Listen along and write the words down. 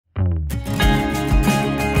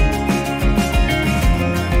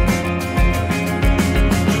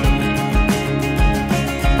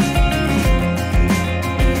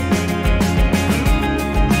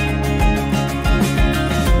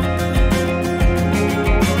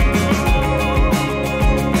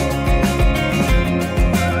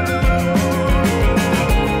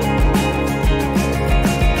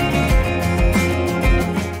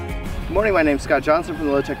my name's Scott Johnson from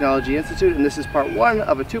the Low Technology Institute, and this is part one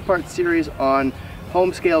of a two-part series on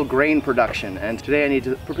home-scale grain production. And today I need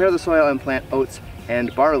to prepare the soil and plant oats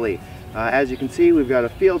and barley. As you can see, we've got a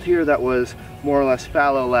field here that was more or less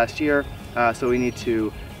fallow last year, so we need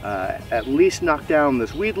to at least knock down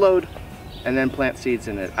this weed load and then plant seeds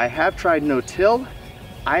in it. I have tried no-till.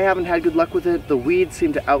 I haven't had good luck with it. The weeds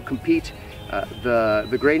seem to outcompete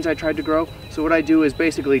the grains I tried to grow. So what I do is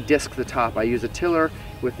basically disc the top. I use a tiller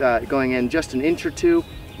with going in just an inch or two,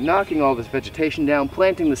 knocking all this vegetation down,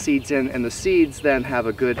 planting the seeds in, and the seeds then have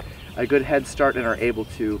a good head start and are able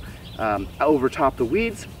to overtop the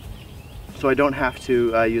weeds, so I don't have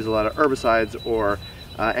to use a lot of herbicides or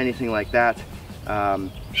anything like that.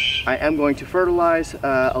 I am going to fertilize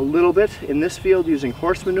a little bit in this field using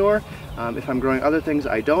horse manure. If I'm growing other things,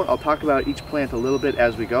 I don't. I'll talk about each plant a little bit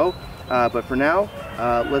as we go. But for now,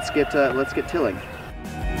 let's get tilling.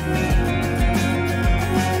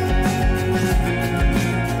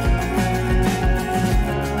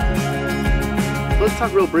 Let's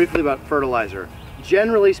talk real briefly about fertilizer.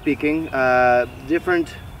 Generally speaking,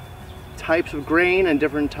 different types of grain and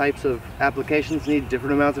different types of applications need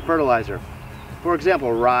different amounts of fertilizer. For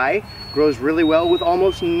example, rye grows really well with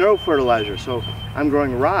almost no fertilizer. So I'm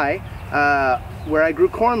growing rye where I grew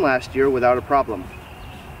corn last year without a problem.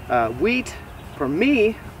 Wheat, for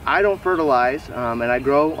me, I don't fertilize, and I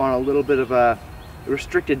grow on a little bit of a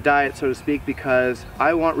restricted diet, so to speak, because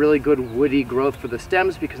I want really good woody growth for the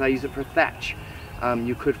stems because I use it for thatch.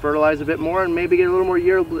 You could fertilize a bit more and maybe get a little more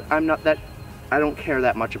yield. I don't care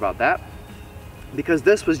that much about that. Because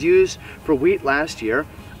this was used for wheat last year,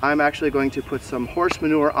 I'm actually going to put some horse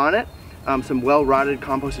manure on it, some well-rotted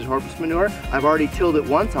composted horse manure. I've already tilled it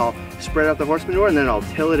once. I'll spread out the horse manure and then I'll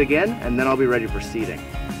till it again, and then I'll be ready for seeding.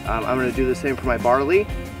 I'm going to do the same for my barley,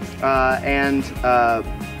 I'm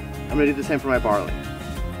going to do the same for my barley.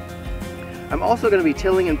 I'm also going to be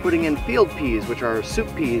tilling and putting in field peas, which are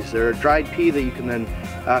soup peas. They're a dried pea that you can then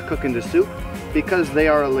cook into soup. Because they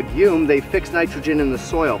are a legume, they fix nitrogen in the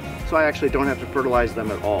soil, so I actually don't have to fertilize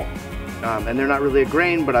them at all. And they're not really a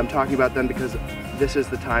grain, but I'm talking about them because this is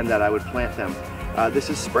the time that I would plant them. This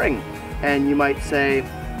is spring, and you might say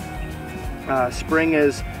spring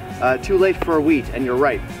is too late for wheat, and you're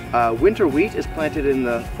right. Winter wheat is planted in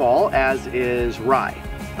the fall, as is rye.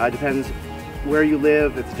 Depends where you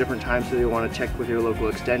live. It's a different time, so you want to check with your local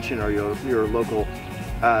extension or your local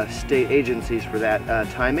state agencies for that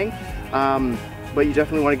timing. But you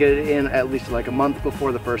definitely want to get it in at least like a month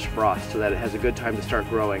before the first frost so that it has a good time to start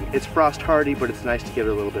growing. It's frost hardy, but it's nice to give it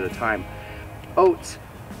a little bit of time. Oats,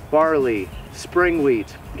 barley, spring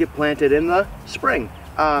wheat get planted in the spring.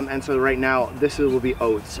 And so right now this will be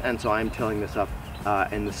oats, and so I'm tilling this up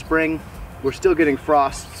in the spring. We're still getting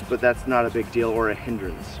frosts, but that's not a big deal or a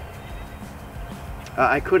hindrance.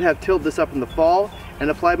 I could have tilled this up in the fall and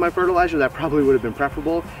applied my fertilizer. That probably would have been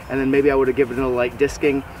preferable, and then maybe I would have given it a light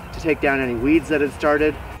disking to take down any weeds that had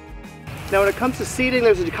started. Now when it comes to seeding,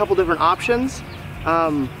 there's a couple different options.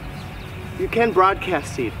 You can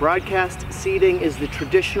broadcast seed. Broadcast seeding is the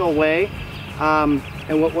traditional way,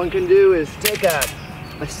 and what one can do is take a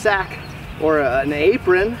sack or an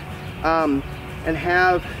apron and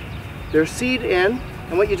have their seed in,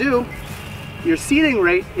 and what you do, your seeding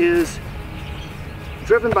rate is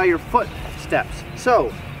driven by your foot steps.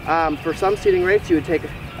 So for some seeding rates you would take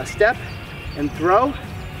a step and throw,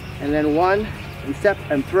 and then one and step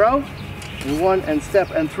and throw, and one and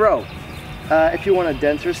step and throw. If you want a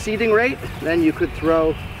denser seeding rate, then you could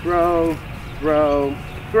throw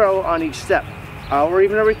on each step, or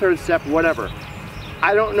even every third step, whatever.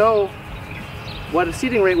 I don't know what a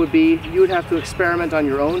seeding rate would be. You would have to experiment on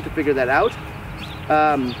your own to figure that out.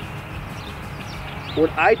 What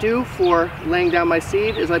I do for laying down my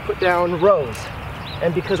seed is I put down rows.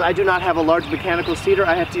 And because I do not have a large mechanical seeder,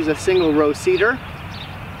 I have to use a single row seeder,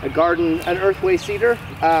 an earthway seeder.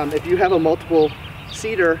 If you have a multiple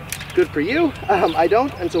seeder, good for you. I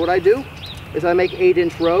don't, and so what I do is I make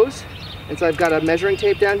 8-inch rows. And so I've got a measuring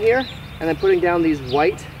tape down here, and I'm putting down these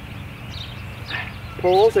white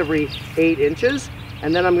poles every 8 inches,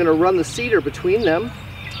 and then I'm going to run the seeder between them.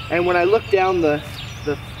 And when I look down the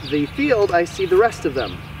field, I see the rest of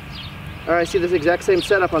them. Or I see this exact same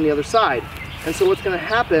setup on the other side. And so what's going to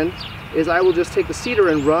happen is I will just take the seeder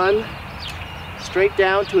and run straight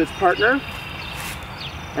down to its partner,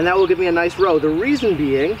 and that will give me a nice row. The reason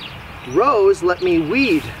being, rows let me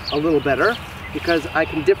weed a little better because I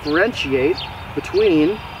can differentiate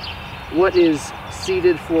between what is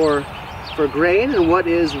seeded for grain and what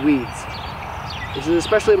is weeds. This is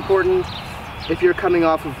especially important if you're coming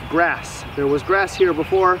off of grass. There was grass here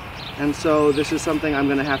before, and so this is something I'm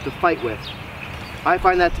going to have to fight with. I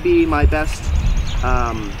find that to be my best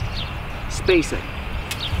spacing.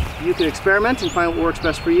 You can experiment and find what works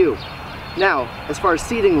best for you. Now, as far as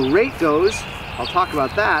seeding rate goes, I'll talk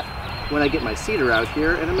about that when I get my seeder out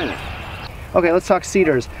here in a minute. Okay, let's talk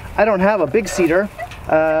seeders. I don't have a big seeder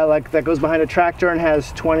like that goes behind a tractor and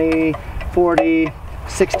has 20, 40,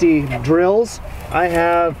 60 drills. I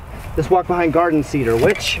have this walk behind garden seeder,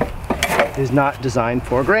 which is not designed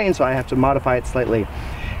for grain, so I have to modify it slightly.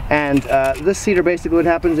 And this seeder, basically what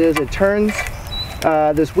happens is it turns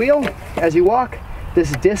this wheel as you walk.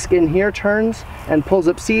 This disc in here turns and pulls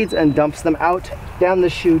up seeds and dumps them out down the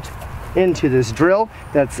chute into this drill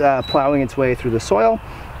that's plowing its way through the soil,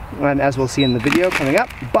 and as we'll see in the video coming up.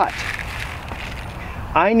 But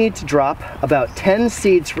I need to drop about 10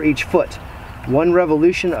 seeds for each foot. One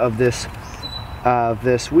revolution of this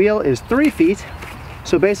wheel is 3 feet.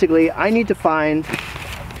 So basically I need to find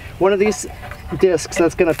one of these discs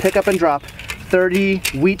that's going to pick up and drop 30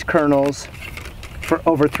 wheat kernels for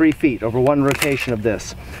over 3 feet, over one rotation of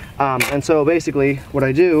this. And so basically what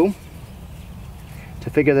I do to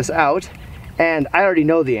figure this out, and I already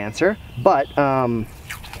know the answer, but I'm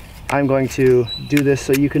going to do this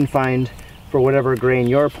so you can find for whatever grain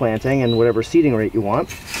you're planting and whatever seeding rate you want.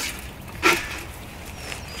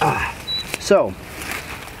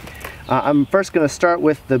 I'm first going to start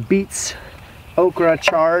with the beets okra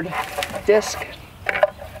chard disc.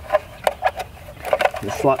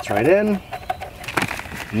 This slots right in.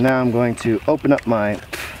 Now I'm going to open up my,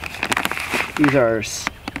 these are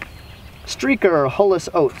streaker hulless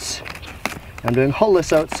oats. I'm doing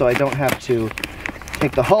hulless oats so I don't have to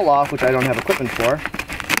take the hull off, which I don't have equipment for.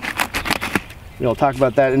 We'll talk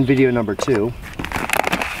about that in video number 2.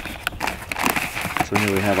 So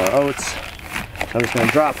here we have our oats. So I'm just going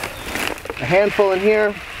to drop a handful in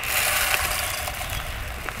here.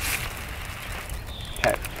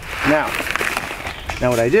 Okay, now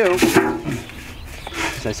what I do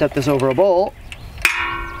is I set this over a bowl,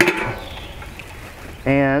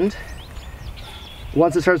 and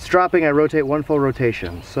once it starts dropping, I rotate one full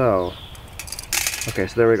rotation. So, okay,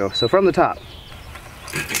 so there we go. So from the top.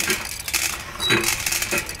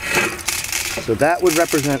 So that would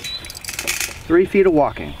represent 3 feet of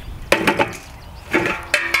walking.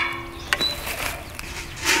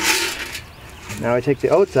 Now I take the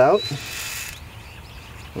oats out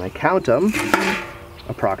and I count them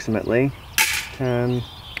approximately 10,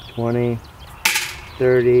 20,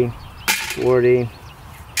 30, 40,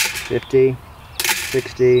 50,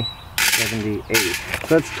 60, 70, 80.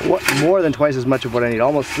 So that's more than twice as much of what I need,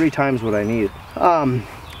 almost 3 times what I need.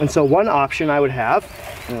 And so one option I would have,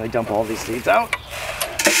 and I dump all these seeds out.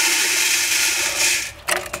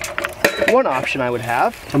 One option I would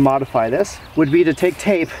have to modify this would be to take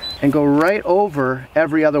tape and go right over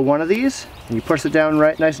every other one of these. And you push it down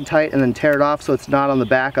right nice and tight and then tear it off so it's not on the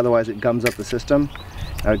back, otherwise it gums up the system.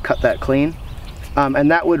 I would cut that clean. And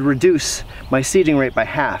that would reduce my seeding rate by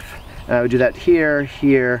half. And I would do that here,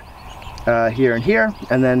 here, here, and here.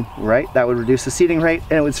 And then, right, that would reduce the seeding rate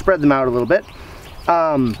and it would spread them out a little bit.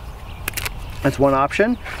 That's one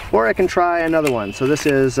option. Or I can try another one. So this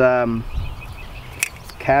is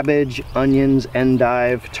cabbage, onions,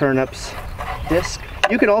 endive, turnips disc.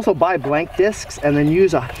 You can also buy blank discs and then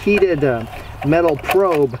use a heated metal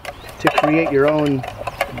probe to create your own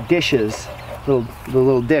dishes, the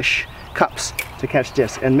little dish cups to catch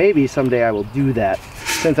discs. And maybe someday I will do that,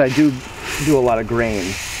 since I do a lot of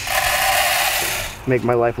grain. Make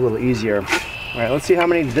my life a little easier. All right, let's see how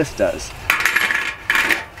many this does.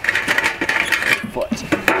 Foot.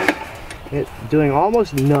 It's doing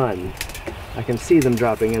almost none. I can see them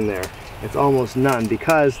dropping in there. It's almost none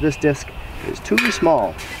because this disc is too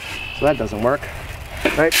small. So that doesn't work.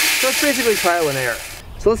 All right, so it's basically trial and error.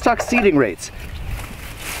 So let's talk seeding rates.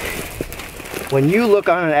 When you look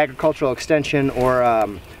on an agricultural extension or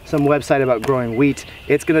some website about growing wheat,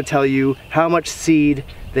 it's going to tell you how much seed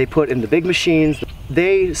they put in the big machines.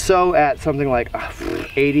 They sow at something like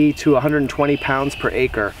 80 to 120 pounds per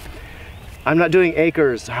acre. I'm not doing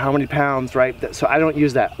acres, how many pounds, right? So I don't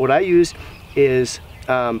use that. What I use is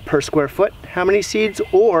per square foot, how many seeds,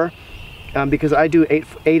 or because I do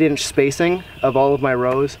 8-inch spacing of all of my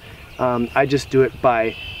rows, I just do it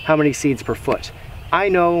by how many seeds per foot. I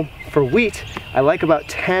know for wheat, I like about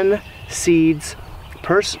 10 seeds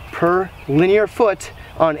per linear foot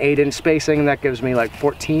on 8-inch spacing, and that gives me like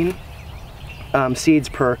 14 seeds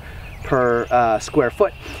per square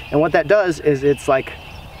foot. And what that does is it's like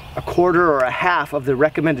a quarter or a half of the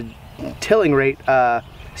recommended tilling rate,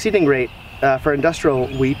 seeding rate for industrial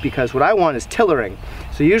wheat, because what I want is tillering.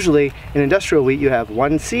 So usually in industrial wheat you have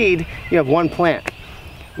one seed, you have one plant.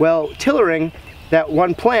 Well, tillering that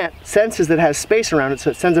one plant senses that it has space around it,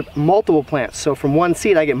 so it sends up multiple plants. So from one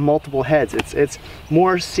seed I get multiple heads. It's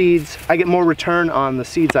more seeds, I get more return on the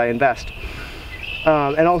seeds I invest.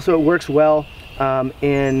 And also it works well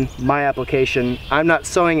in my application. I'm not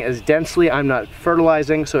sowing as densely, I'm not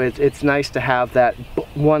fertilizing, so it's nice to have that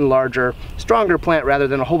one larger, stronger plant rather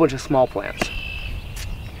than a whole bunch of small plants.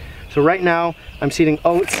 So right now I'm seeding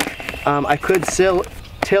oats. I could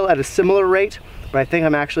till at a similar rate, but I think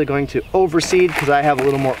I'm actually going to overseed because I have a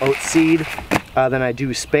little more oat seed than I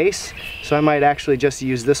do space. So I might actually just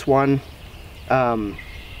use this one.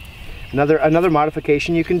 Another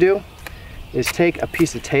modification you can do is take a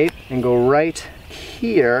piece of tape and go right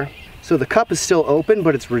here. So the cup is still open,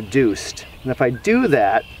 but it's reduced. And if I do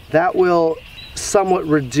that, that will somewhat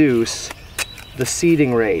reduce the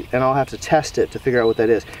seeding rate, and I'll have to test it to figure out what that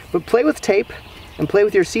is. But play with tape and play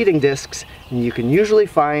with your seeding discs, and you can usually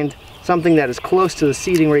find something that is close to the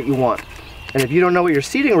seeding rate you want. And if you don't know what your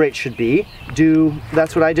seeding rate should be,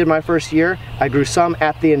 that's what I did my first year. I grew some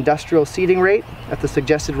at the industrial seeding rate, at the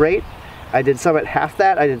suggested rate. I did some at half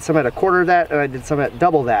that, I did some at a quarter of that, and I did some at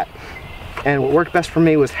double that. And what worked best for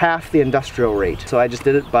me was half the industrial rate. So I just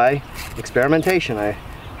did it by experimentation. I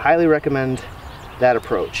highly recommend that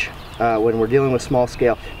approach when we're dealing with small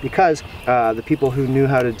scale, because the people who knew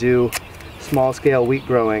how to do small scale wheat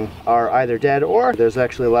growing are either dead, or there's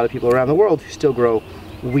actually a lot of people around the world who still grow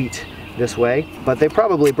wheat this way, but they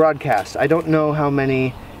probably broadcast. I don't know how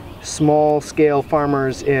many small scale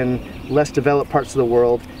farmers in less developed parts of the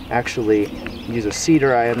world actually use a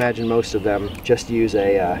seeder. I imagine most of them just use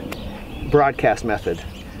a broadcast method,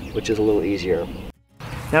 which is a little easier.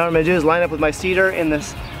 Now what I'm going to do is line up with my seeder in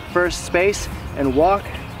this first space and walk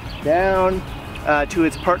down to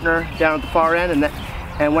its partner down at the far end,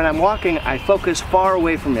 and when I'm walking I focus far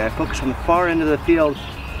away from me. I focus on the far end of the field,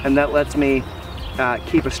 and that lets me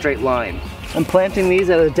keep a straight line. I'm planting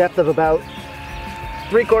these at a depth of about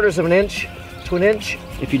 3/4 of an inch to an inch.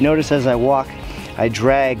 If you notice as I walk, I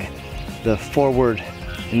drag the forward,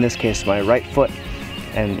 in this case my right foot,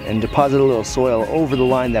 and deposit a little soil over the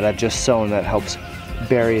line that I've just sown. That helps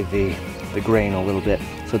bury the grain a little bit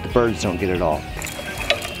so that the birds don't get it all.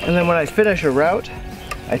 And then when I finish a route,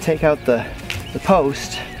 I take out the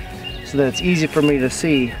post so that it's easy for me to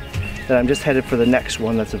see that I'm just headed for the next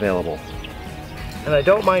one that's available. And I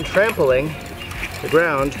don't mind trampling the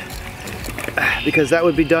ground, because that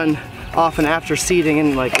would be done often after seeding.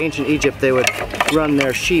 In like ancient Egypt, they would run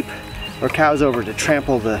their sheep or cows over to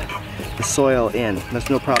trample the soil in. That's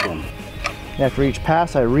no problem. After each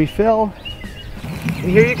pass I refill. And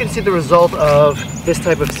here you can see the result of this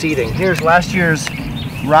type of seeding. Here's last year's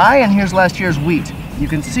rye and here's last year's wheat. You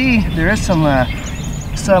can see there is some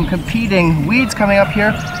competing weeds coming up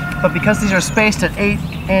here, but because these are spaced at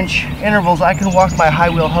 8-inch intervals, I can walk my high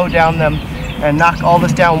wheel hoe down them and knock all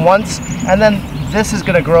this down once, and then this is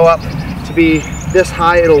going to grow up to be this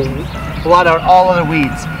high. It'll blot out all other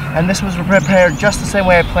weeds, and this was prepared just the same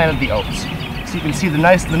way I planted the oats. So you can see the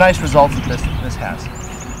nice results that this has.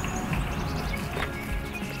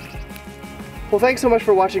 Well, thanks so much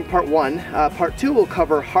for watching part 1. Part 2 will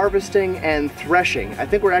cover harvesting and threshing. I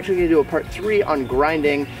think we're actually going to do a part 3 on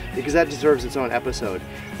grinding, because that deserves its own episode.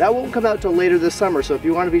 That won't come out till later this summer, so if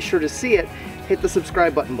you want to be sure to see it, hit the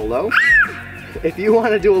subscribe button below. If you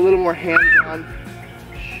want to do a little more hands-on,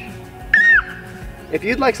 if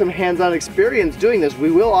you'd like some hands-on experience doing this,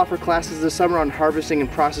 we will offer classes this summer on harvesting and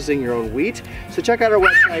processing your own wheat. So check out our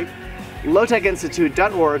website,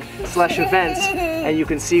 lowtechinstitute.org/events, and you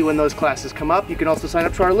can see when those classes come up. You can also sign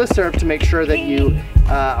up to our listserv to make sure that you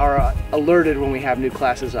are alerted when we have new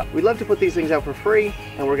classes up. We'd love to put these things out for free,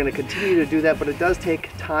 and we're going to continue to do that, but it does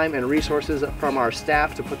take time and resources from our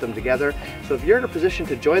staff to put them together. So if you're in a position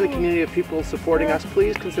to join the community of people supporting us,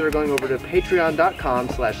 please consider going over to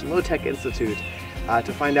patreon.com/lowtechinstitute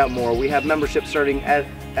to find out more. We have memberships starting at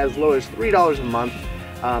as low as $3 a month.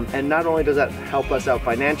 And not only does that help us out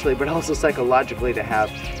financially, but also psychologically to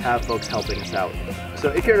have folks helping us out. So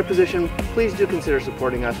if you're in a position, please do consider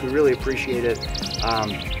supporting us. We really appreciate it.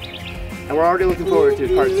 And we're already looking forward to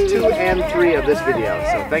parts 2 and 3 of this video.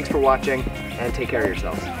 So thanks for watching, and take care of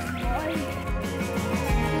yourselves.